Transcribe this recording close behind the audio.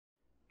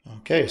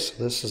Okay,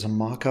 so this is a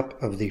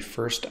mock-up of the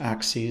first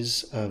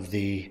axes of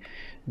the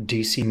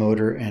DC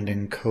motor and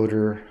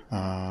encoder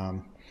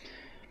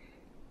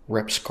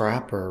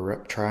RepStrap or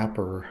RepStrap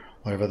or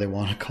whatever they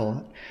want to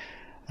call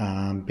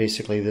it.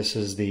 Basically, this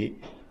is the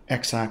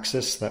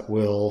x-axis that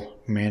will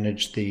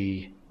manage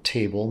the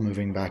table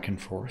moving back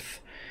and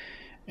forth.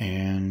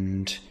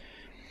 And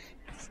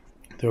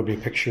there will be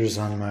pictures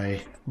on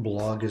my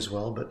blog as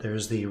well, but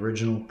there's the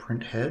original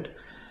print head.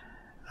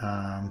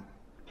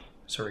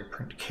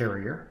 Print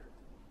carrier,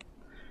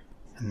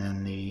 and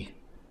then the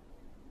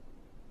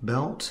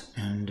belt,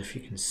 and if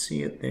you can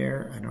see it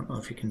there, I don't know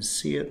if you can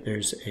see it,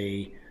 there's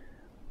a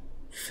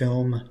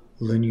film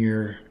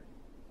linear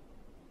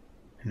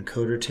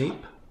encoder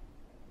tape.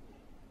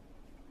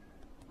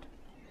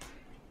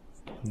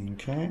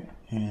 Okay,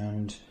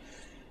 and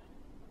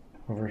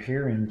over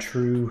here in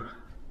true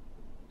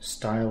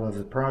style of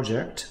the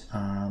project,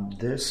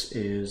 this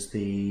is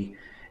the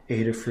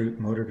Adafruit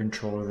motor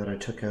controller that I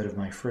took out of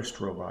my first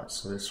robot.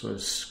 So this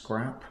was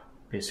scrap,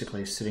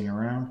 basically sitting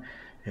around.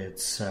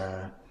 It's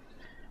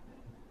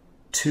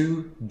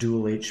 2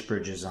 dual H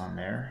bridges on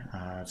there.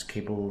 It's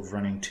capable of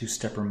running 2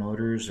 stepper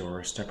motors, or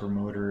a stepper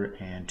motor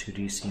and 2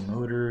 DC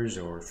motors,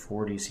 or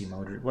 4 DC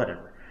motors,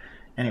 whatever.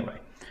 Anyway,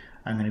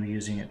 I'm going to be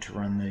using it to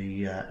run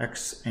the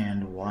X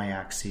and Y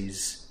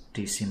axes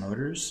DC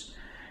motors.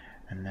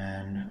 And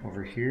then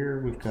over here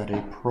we've got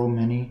a Pro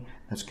Mini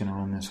that's going to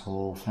run this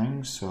whole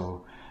thing.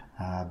 So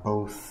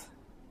both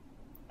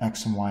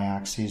X and Y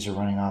axes are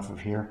running off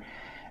of here,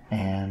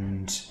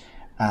 and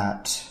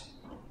at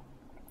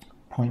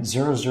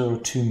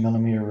 0.002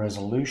 millimeter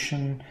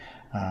resolution,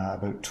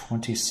 about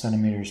 20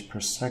 centimeters per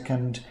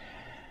second.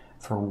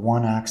 For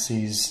one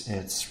axis,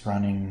 it's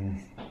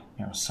running,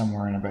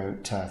 somewhere in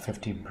about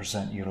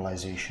 50%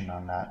 utilization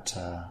on that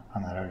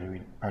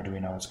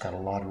Arduino. It's got a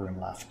lot of room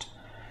left.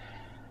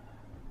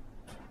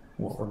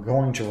 What we're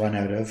going to run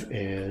out of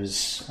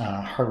is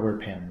hardware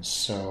pins.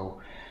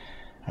 So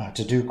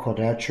to do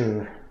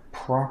quadrature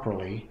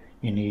properly,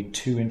 you need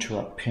 2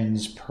 interrupt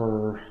pins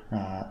per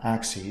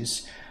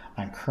axis.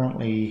 I'm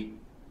currently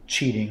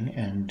cheating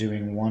and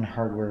doing 1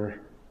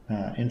 hardware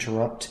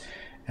interrupt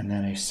and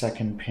then a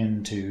second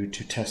pin to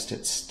test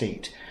its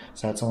state.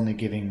 So that's only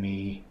giving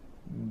me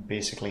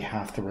basically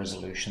half the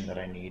resolution that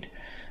I need.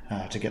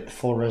 To get the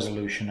full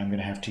resolution, I'm going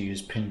to have to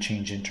use pin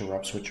change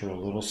interrupts, which are a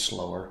little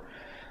slower.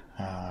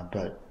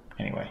 But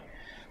anyway,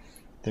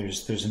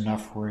 there's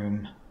enough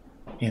room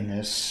in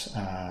this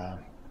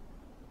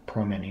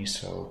Pro Mini,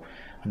 so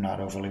I'm not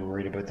overly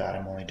worried about that.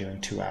 I'm only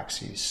doing 2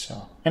 axes.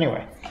 So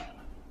anyway,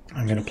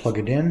 I'm going to plug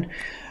it in.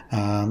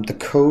 The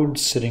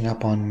code's sitting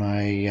up on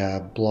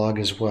my blog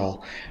as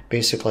well.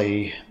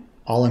 Basically,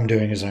 all I'm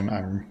doing is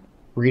I'm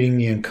reading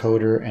the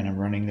encoder and I'm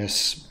running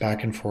this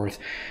back and forth,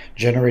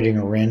 generating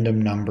a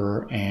random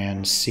number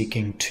and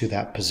seeking to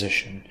that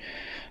position.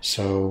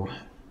 So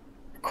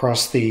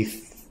across the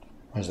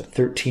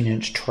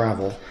 13-inch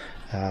travel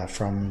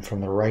from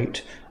the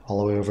right all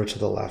the way over to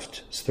the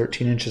left. It's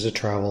 13 inches of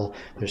travel.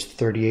 There's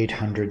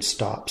 3,800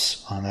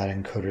 stops on that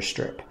encoder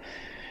strip.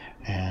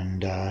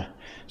 And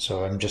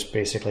so I'm just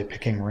basically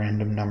picking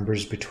random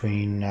numbers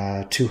between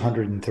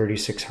 200 and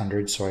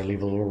 3,600, so I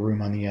leave a little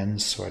room on the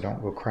ends so I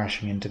don't go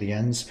crashing into the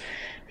ends,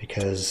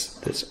 because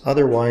this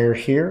other wire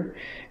here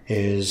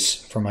is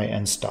for my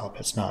end stop.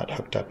 It's not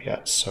hooked up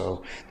yet.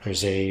 So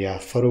there's a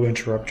photo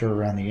interrupter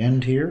around the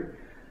end here.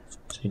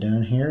 See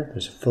down here?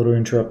 There's a photo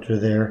interrupter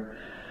there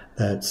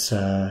that's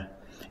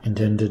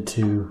intended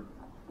to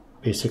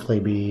basically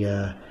be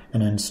an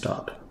end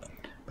stop.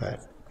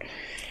 But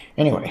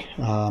anyway,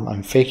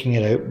 I'm faking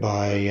it out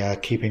by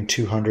keeping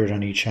 200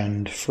 on each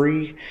end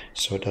free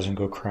so it doesn't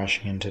go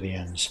crashing into the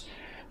ends.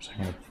 So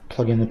I'm going to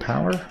plug in the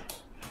power.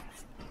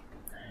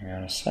 Hang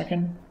on a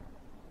second.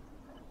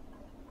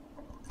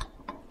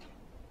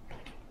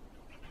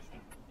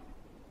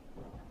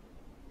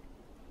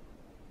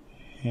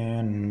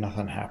 And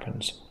nothing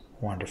happens.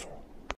 Wonderful.